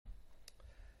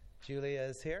Julia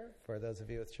is here. For those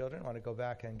of you with children, want to go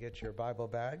back and get your Bible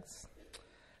bags.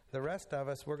 The rest of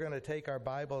us, we're going to take our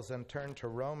Bibles and turn to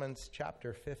Romans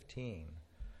chapter 15.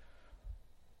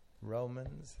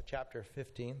 Romans chapter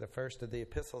 15, the first of the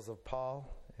epistles of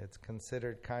Paul. It's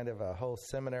considered kind of a whole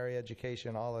seminary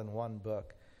education all in one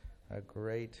book. A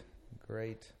great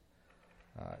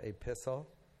epistle,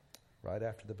 right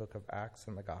after the book of Acts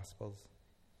and the Gospels.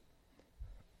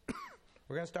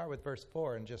 We're going to start with verse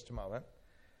 4 in just a moment.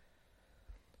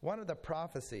 One of the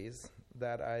prophecies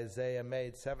that Isaiah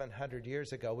made 700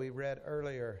 years ago, we read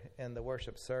earlier in the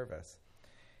worship service.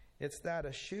 It's that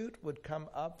a shoot would come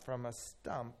up from a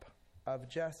stump of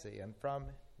Jesse, and from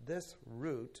this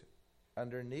root,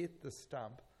 underneath the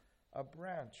stump, a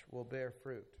branch will bear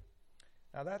fruit.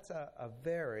 Now that's a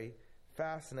very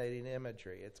fascinating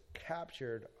imagery. It's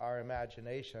captured our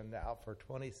imagination now for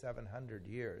 2,700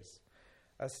 years.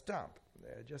 A stump,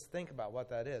 just think about what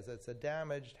that is. It's a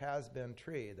damaged, has-been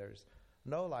tree. There's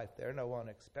no life there. No one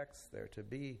expects there to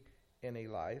be any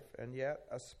life. And yet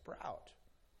a sprout,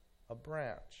 a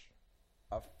branch,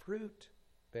 a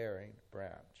fruit-bearing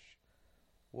branch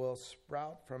will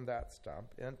sprout from that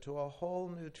stump into a whole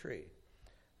new tree.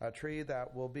 A tree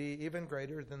that will be even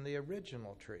greater than the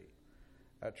original tree.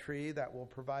 A tree that will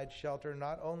provide shelter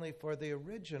not only for the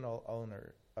original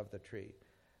owner of the tree,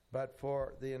 but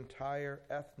for the entire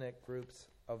ethnic groups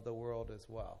of the world as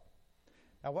well.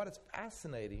 Now, what is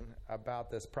fascinating about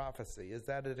this prophecy is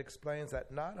that it explains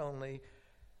that not only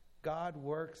God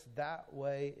works that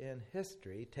way in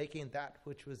history, taking that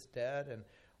which was dead and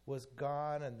was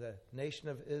gone, and the nation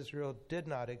of Israel did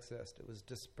not exist. It was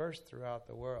dispersed throughout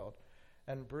the world,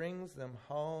 and brings them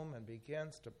home and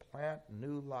begins to plant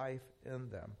new life in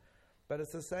them. But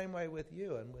it's the same way with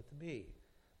you and with me.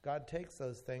 God takes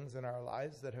those things in our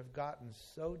lives that have gotten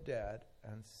so dead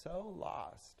and so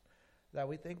lost that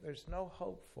we think there's no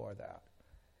hope for that.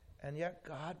 And yet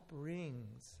God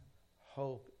brings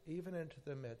hope even into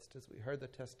the midst, as we heard the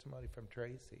testimony from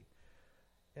Tracy,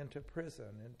 into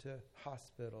prison, into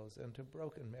hospitals, into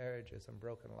broken marriages and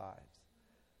broken lives.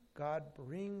 God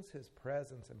brings His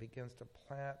presence and begins to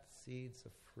plant seeds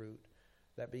of fruit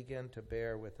that begin to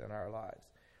bear within our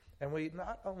lives. And we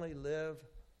not only live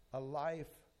a life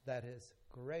that is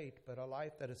great, but a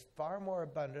life that is far more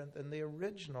abundant than the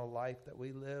original life that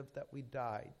we lived, that we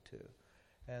died to,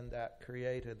 and that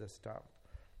created the stump.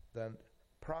 The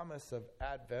promise of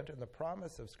Advent and the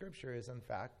promise of Scripture is, in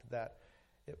fact, that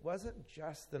it wasn't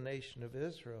just the nation of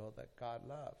Israel that God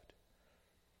loved.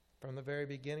 From the very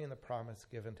beginning, the promise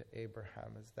given to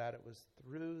Abraham is that it was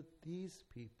through these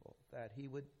people that he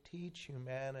would teach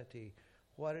humanity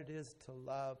what it is to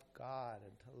love God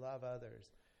and to love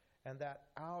others. And that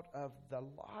out of the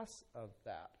loss of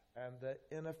that and the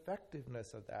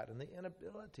ineffectiveness of that and the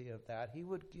inability of that, he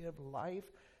would give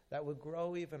life that would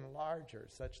grow even larger,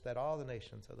 such that all the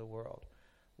nations of the world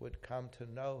would come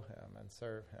to know him and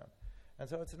serve him. And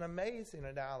so it's an amazing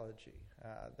analogy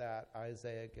that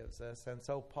Isaiah gives us. And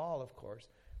so Paul, of course,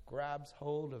 grabs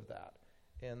hold of that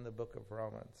in the book of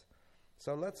Romans.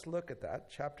 So let's look at that,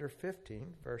 chapter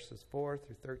 15, verses 4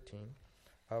 through 13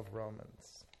 of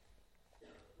Romans.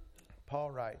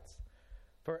 Paul writes,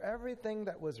 "For everything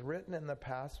that was written in the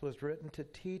past was written to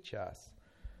teach us,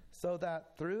 so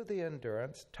that through the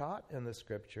endurance taught in the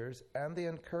Scriptures and the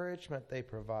encouragement they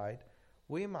provide,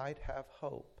 we might have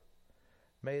hope.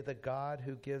 May the God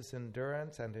who gives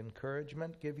endurance and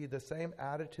encouragement give you the same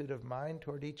attitude of mind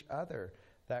toward each other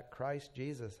that Christ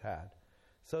Jesus had,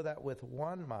 so that with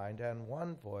one mind and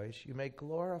one voice you may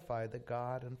glorify the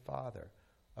God and Father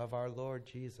of our Lord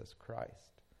Jesus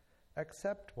Christ.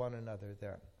 Accept one another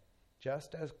then,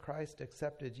 just as Christ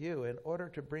accepted you, in order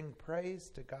to bring praise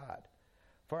to God.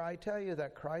 For I tell you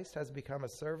that Christ has become a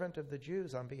servant of the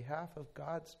Jews on behalf of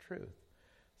God's truth,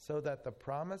 so that the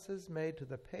promises made to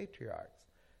the patriarchs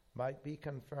might be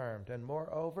confirmed, and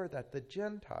moreover that the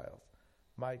Gentiles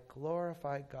might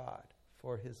glorify God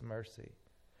for His mercy.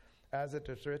 As it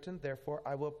is written, therefore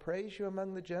I will praise you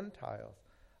among the Gentiles.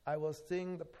 I will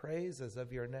sing the praises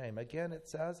of your name. Again it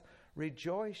says,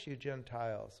 rejoice, you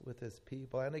Gentiles, with His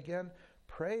people. And again,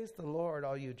 praise the Lord,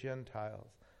 all you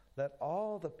Gentiles. Let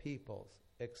all the peoples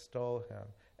extol Him.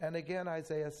 And again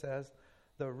Isaiah says,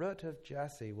 the root of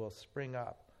Jesse will spring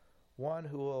up, one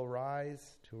who will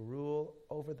rise to rule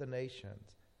over the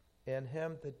nations. In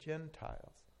Him the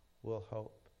Gentiles will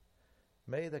hope.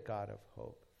 May the God of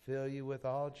hope fill you with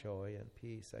all joy and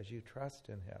peace as you trust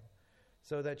in Him,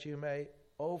 so that you may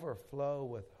overflow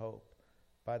with hope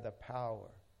by the power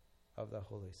of the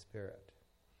Holy Spirit."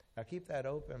 Now keep that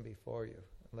open before you,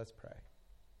 and let's pray.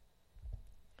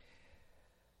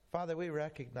 Father, we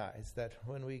recognize that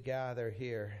when we gather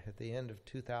here at the end of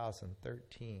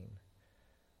 2013,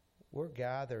 we're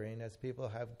gathering as people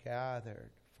have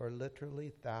gathered for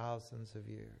literally thousands of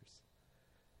years.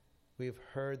 We've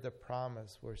heard the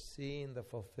promise. We're seeing the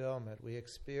fulfillment. We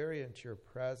experience your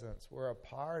presence. We're a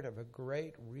part of a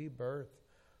great rebirth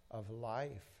of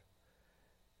life.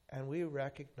 And we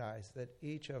recognize that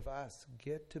each of us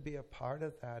get to be a part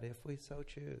of that if we so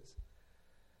choose.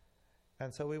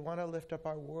 And so we want to lift up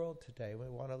our world today. We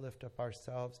want to lift up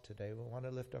ourselves today. We want to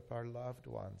lift up our loved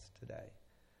ones today.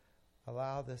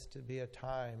 Allow this to be a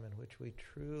time in which we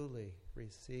truly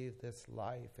receive this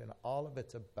life in all of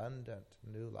its abundant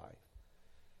new life.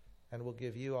 And we'll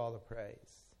give you all the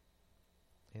praise.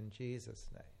 In Jesus'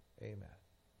 name, amen.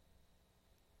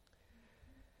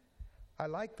 I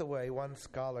like the way one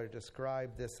scholar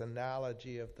described this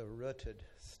analogy of the rooted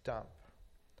stump,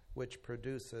 which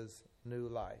produces new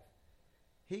life.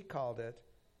 He called it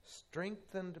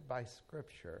strengthened by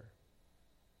Scripture,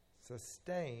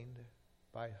 sustained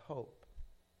by hope.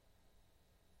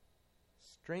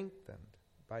 Strengthened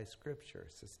by Scripture,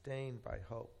 sustained by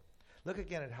hope. Look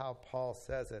again at how Paul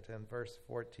says it in verse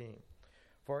 14.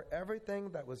 For everything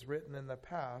that was written in the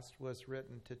past was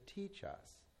written to teach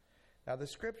us. Now the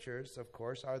Scriptures, of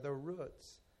course, are the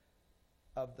roots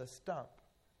of the stump.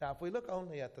 Now if we look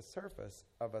only at the surface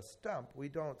of a stump, we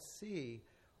don't see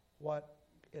what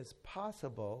is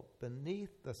possible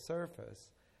beneath the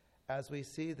surface as we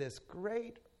see this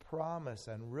great promise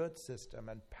and root system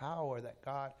and power that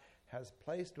God has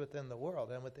placed within the world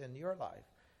and within your life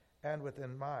and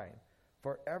within mine.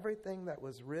 For everything that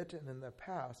was written in the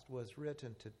past was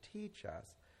written to teach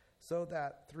us, so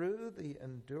that through the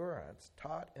endurance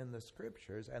taught in the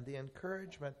Scriptures and the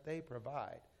encouragement they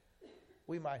provide,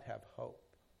 we might have hope.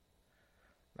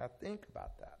 Now think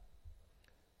about that.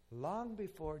 Long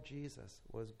before Jesus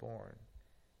was born,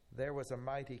 there was a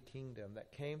mighty kingdom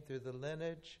that came through the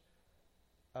lineage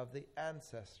of the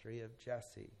ancestry of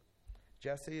Jesse.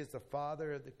 Jesse is the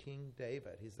father of the King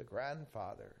David. He's the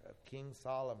grandfather of King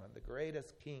Solomon, the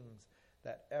greatest kings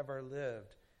that ever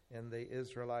lived in the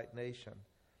Israelite nation.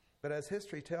 But as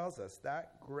history tells us,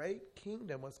 that great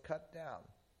kingdom was cut down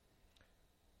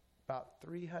about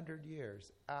 300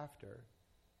 years after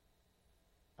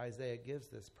Isaiah gives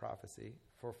this prophecy.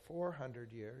 For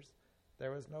 400 years,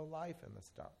 there was no life in the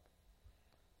stump.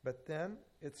 But then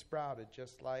it sprouted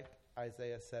just like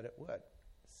Isaiah said it would,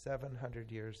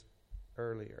 700 years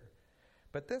earlier.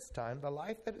 But this time, the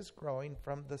life that is growing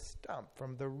from the stump,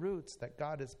 from the roots that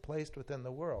God has placed within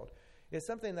the world, is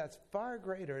something that's far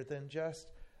greater than just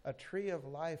a tree of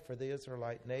life for the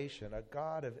Israelite nation, a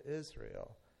God of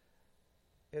Israel.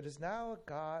 It is now a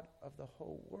God of the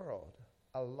whole world,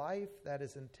 a life that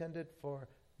is intended for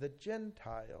the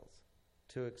Gentiles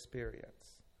to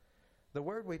experience. The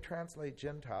word we translate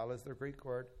Gentile is the Greek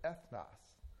word ethnos.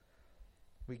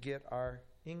 We get our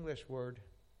English word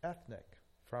ethnic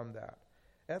from that.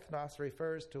 Ethnos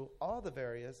refers to all the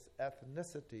various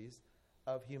ethnicities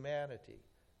of humanity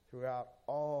throughout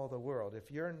all the world.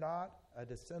 If you're not a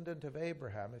descendant of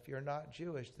Abraham, if you're not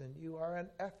Jewish, then you are an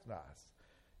ethnos.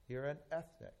 You're an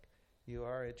ethnic. You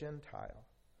are a Gentile.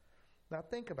 Now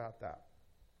think about that.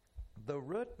 The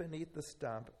root beneath the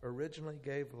stump originally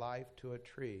gave life to a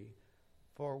tree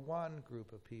for one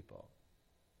group of people,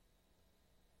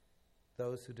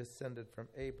 those who descended from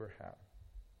Abraham.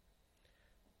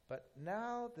 But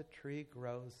now the tree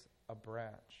grows a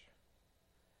branch.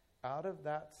 Out of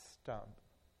that stump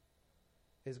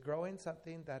is growing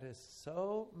something that is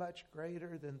so much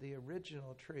greater than the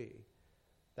original tree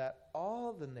that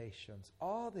all the nations,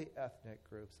 all the ethnic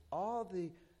groups, all the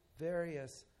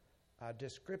various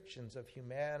descriptions of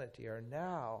humanity are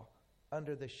now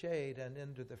under the shade and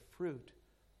under the fruit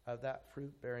of that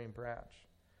fruit-bearing branch.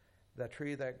 The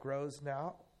tree that grows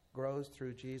now grows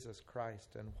through Jesus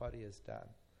Christ and what he has done.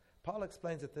 Paul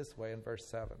explains it this way in verse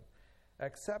 7.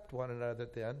 Accept one another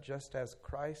then, just as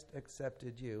Christ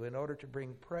accepted you, in order to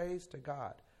bring praise to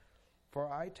God.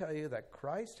 For I tell you that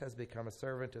Christ has become a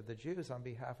servant of the Jews on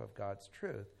behalf of God's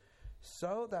truth,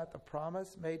 so that the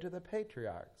promise made to the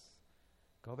patriarchs.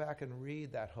 Go back and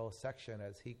read that whole section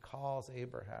as he calls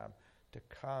Abraham to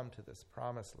come to this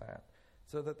promised land,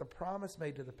 so that the promise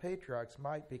made to the patriarchs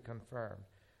might be confirmed,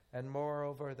 and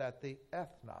moreover that the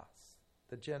ethnos,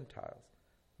 the Gentiles,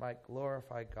 might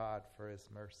glorify God for his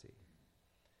mercy.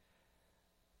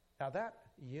 Now that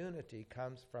unity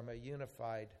comes from a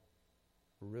unified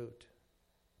root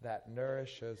that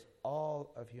nourishes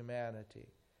all of humanity.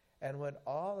 And when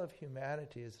all of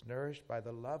humanity is nourished by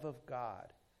the love of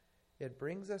God, it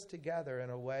brings us together in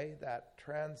a way that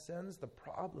transcends the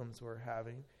problems we're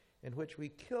having in which we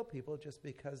kill people just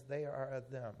because they are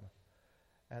a them,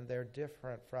 and they're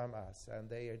different from us, and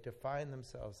they define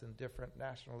themselves in different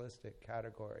nationalistic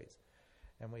categories,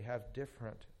 and we have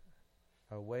different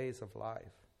ways of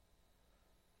life.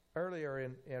 Earlier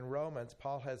in Romans,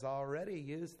 Paul has already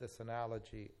used this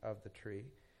analogy of the tree,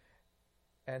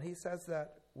 and he says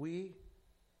that we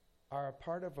are a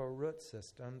part of a root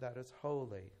system that is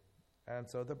holy, and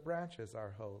so the branches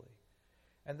are holy.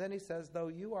 And then he says, though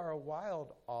you are a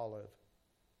wild olive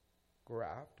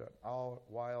graft,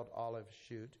 wild olive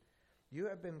shoot, you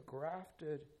have been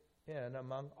grafted in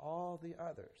among all the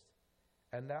others,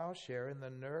 and now share in the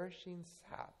nourishing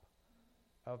sap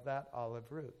of that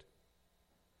olive root.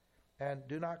 And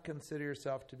do not consider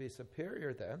yourself to be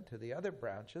superior then to the other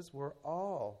branches. We're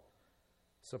all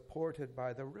supported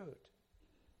by the root.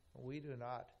 We do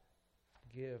not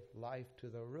give life to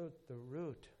the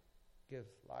root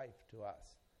gives life to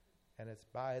us. And it's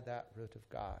by that root of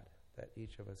God that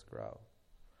each of us grow.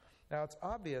 Now, it's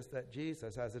obvious that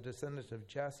Jesus, as a descendant of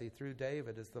Jesse through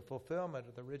David, is the fulfillment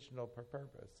of the original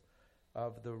purpose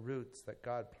of the roots that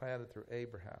God planted through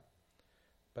Abraham.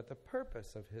 But the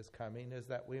purpose of his coming is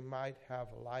that we might have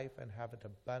life and have it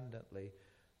abundantly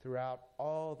throughout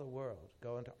all the world.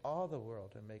 Go into all the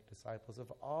world and make disciples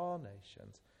of all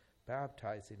nations,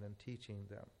 baptizing and teaching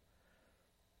them.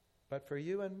 But for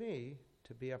you and me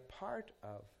to be a part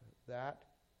of that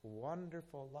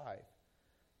wonderful life,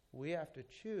 we have to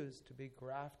choose to be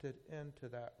grafted into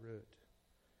that root,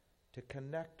 to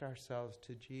connect ourselves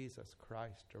to Jesus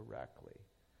Christ directly,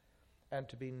 and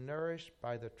to be nourished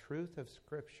by the truth of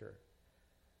Scripture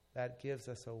that gives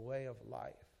us a way of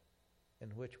life in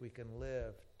which we can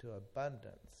live to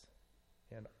abundance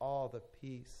in all the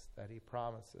peace that he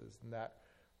promises. And that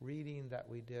reading that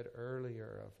we did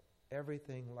earlier of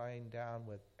everything lying down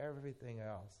with everything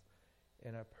else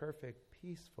in a perfect,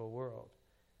 peaceful world.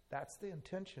 That's the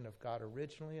intention of God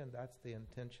originally, and that's the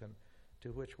intention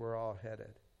to which we're all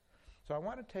headed. So I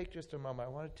want to take just a moment.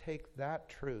 I want to take that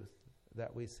truth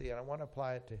that we see, and I want to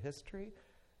apply it to history,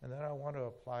 and then I want to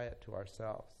apply it to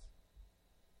ourselves.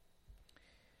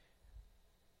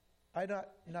 I'm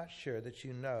not sure that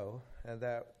you know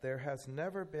that there has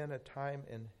never been a time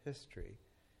in history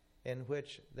in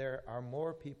which there are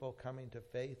more people coming to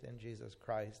faith in Jesus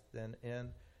Christ than in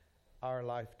our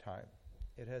lifetime.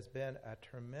 It has been a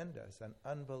tremendous and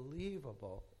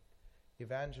unbelievable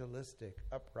evangelistic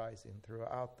uprising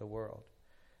throughout the world.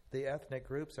 The ethnic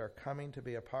groups are coming to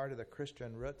be a part of the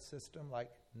Christian root system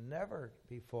like never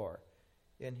before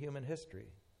in human history.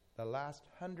 The last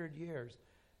 100 years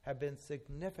have been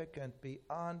significant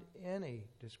beyond any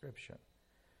description.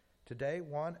 Today,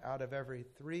 1 out of every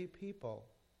 3 people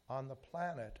on the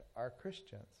planet are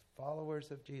Christians, followers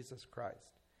of Jesus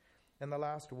Christ. In the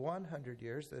last 100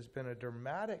 years, there's been a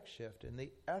dramatic shift in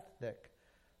the ethnic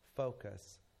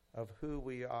focus of who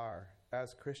we are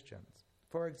as Christians.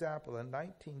 For example, in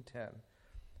 1910,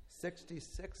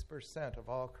 66% of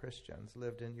all Christians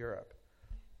lived in Europe.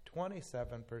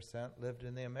 27% lived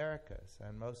in the Americas,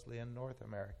 and mostly in North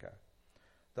America.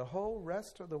 The whole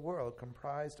rest of the world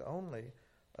comprised only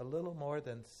a little more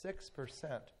than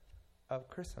 6% of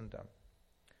Christendom.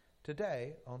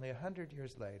 Today, only 100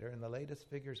 years later, in the latest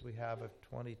figures we have of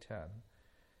 2010,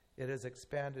 it has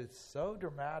expanded so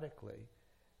dramatically,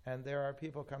 and there are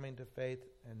people coming to faith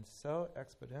in so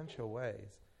exponential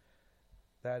ways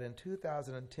that in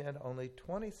 2010, only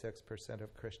 26%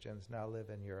 of Christians now live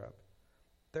in Europe.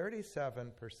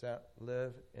 37%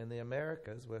 live in the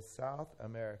Americas, with South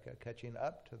America catching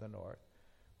up to the north.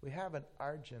 We have an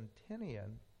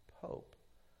Argentinian Pope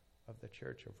of the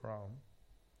Church of Rome.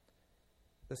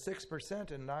 The 6%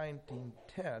 in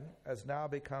 1910 has now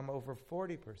become over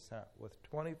 40%, with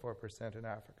 24% in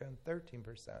Africa and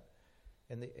 13%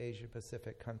 in the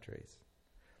Asia-Pacific countries.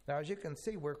 Now, as you can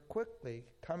see, we're quickly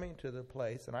coming to the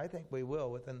place, and I think we will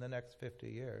within the next 50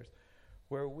 years,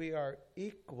 where we are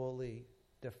equally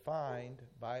defined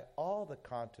by all the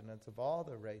continents, of all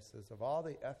the races, of all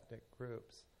the ethnic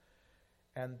groups.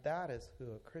 And that is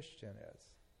who a Christian is.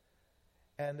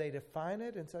 And they define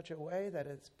it in such a way that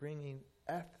it's bringing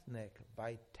ethnic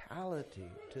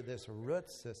vitality to this root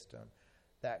system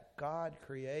that God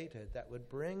created that would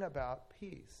bring about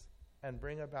peace and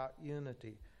bring about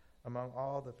unity among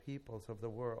all the peoples of the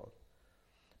world.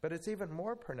 But it's even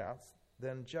more pronounced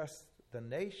than just the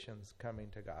nations coming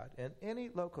to God. In any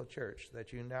local church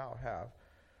that you now have,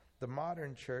 the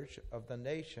modern church of the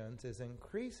nations is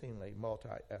increasingly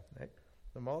multi-ethnic,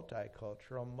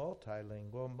 multicultural,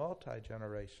 multilingual,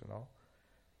 multi-generational,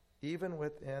 even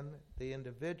within the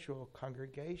individual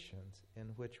congregations in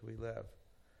which we live.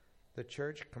 The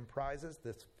church comprises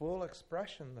this full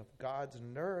expression of God's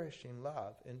nourishing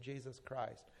love in Jesus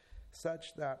Christ,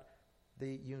 such that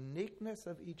the uniqueness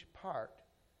of each part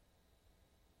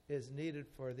is needed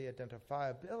for the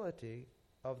identifiability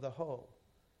of the whole.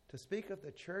 To speak of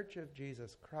the Church of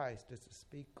Jesus Christ is to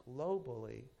speak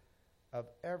globally of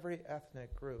every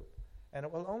ethnic group, and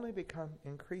it will only become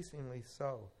increasingly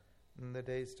so in the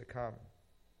days to come.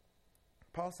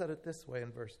 Paul said it this way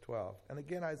in verse 12. And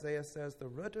again Isaiah says, the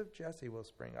root of Jesse will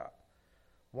spring up,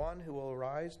 one who will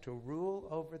rise to rule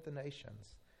over the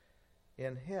nations.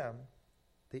 In him,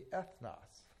 the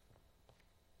ethnos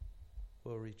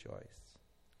will rejoice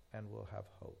and will have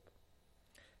hope.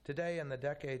 Today and the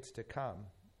decades to come,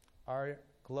 our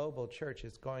global church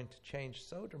is going to change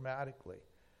so dramatically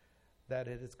that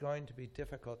it is going to be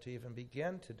difficult to even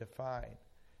begin to define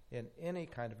in any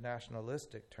kind of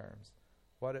nationalistic terms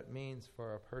what it means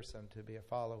for a person to be a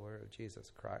follower of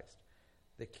Jesus Christ.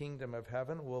 The kingdom of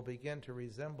heaven will begin to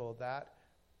resemble that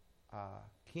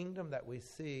kingdom that we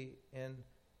see in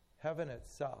heaven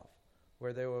itself,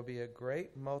 where there will be a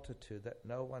great multitude that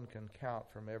no one can count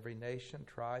from every nation,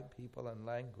 tribe, people, and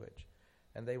language,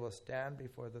 and they will stand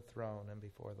before the throne and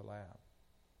before the Lamb.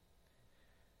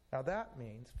 Now that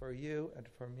means for you and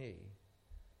for me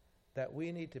that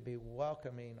we need to be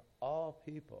welcoming all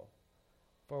people,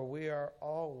 for we are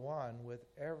all one with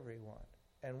everyone.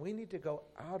 And we need to go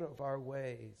out of our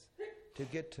ways to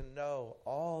get to know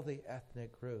all the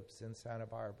ethnic groups in Santa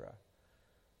Barbara,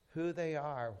 who they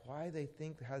are, why they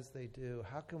think as they do,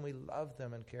 how can we love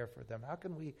them and care for them, how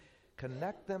can we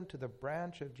connect them to the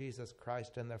branch of Jesus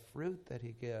Christ and the fruit that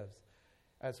he gives,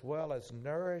 as well as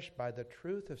nourished by the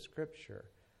truth of Scripture,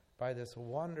 by this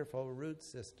wonderful root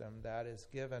system that is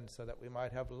given so that we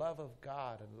might have love of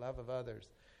God and love of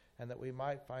others, and that we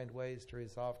might find ways to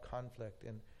resolve conflict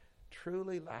in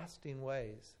truly lasting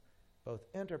ways, both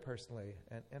interpersonally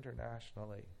and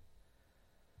internationally.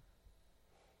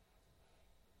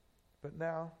 But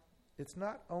now, it's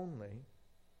not only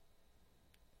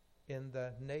in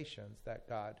the nations that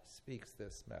God speaks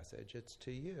this message. It's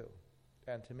to you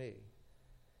and to me.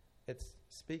 It's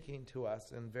speaking to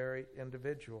us in very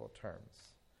individual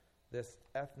terms. This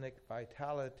ethnic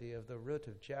vitality of the root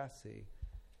of Jesse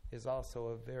is also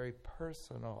a very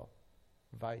personal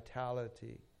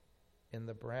vitality in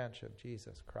the branch of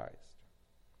Jesus Christ.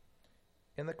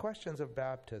 In the questions of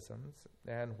baptisms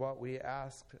and what we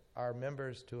ask our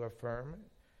members to affirm,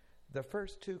 the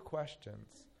first two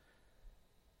questions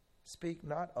speak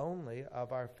not only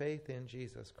of our faith in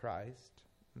Jesus Christ,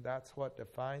 that's what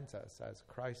defines us as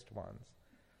Christ ones,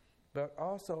 but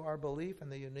also our belief in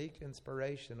the unique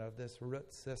inspiration of this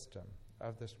root system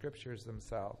of the Scriptures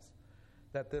themselves,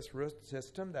 that this root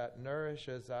system that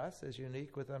nourishes us is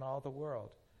unique within all the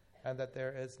world, and that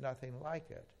there is nothing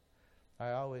like it.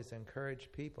 I always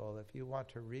encourage people, if you want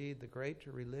to read the great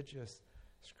religious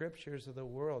scriptures of the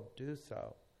world, do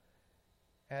so,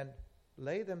 and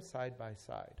lay them side by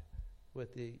side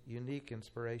with the unique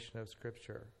inspiration of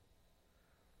Scripture.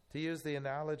 To use the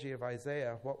analogy of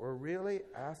Isaiah, what we're really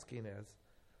asking is,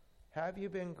 have you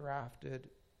been grafted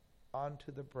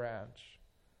onto the branch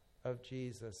of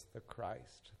Jesus the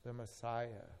Christ, the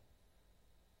Messiah,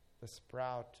 the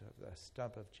sprout of the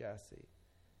stump of Jesse?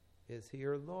 Is he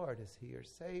your Lord? Is he your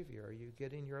Savior? Are you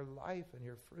getting your life and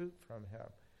your fruit from him?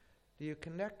 Do you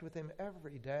connect with him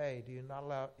every day? Do you not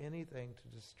allow anything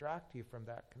to distract you from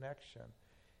that connection?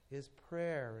 Is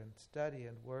prayer and study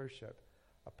and worship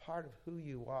a part of who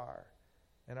you are?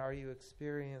 And are you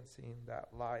experiencing that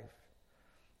life?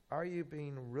 Are you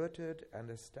being rooted and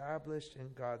established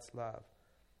in God's love,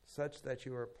 such that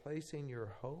you are placing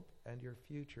your hope and your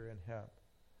future in him?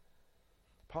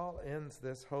 Paul ends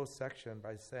this whole section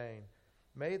by saying,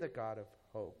 may the God of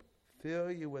hope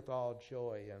fill you with all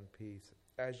joy and peace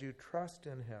as you trust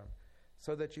in him,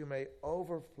 so that you may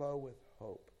overflow with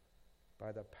hope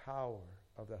by the power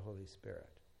of the Holy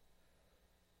Spirit.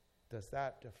 Does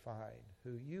that define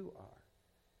who you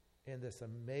are in this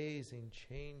amazing,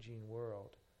 changing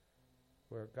world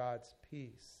where God's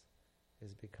peace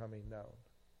is becoming known?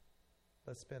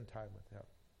 Let's spend time with him.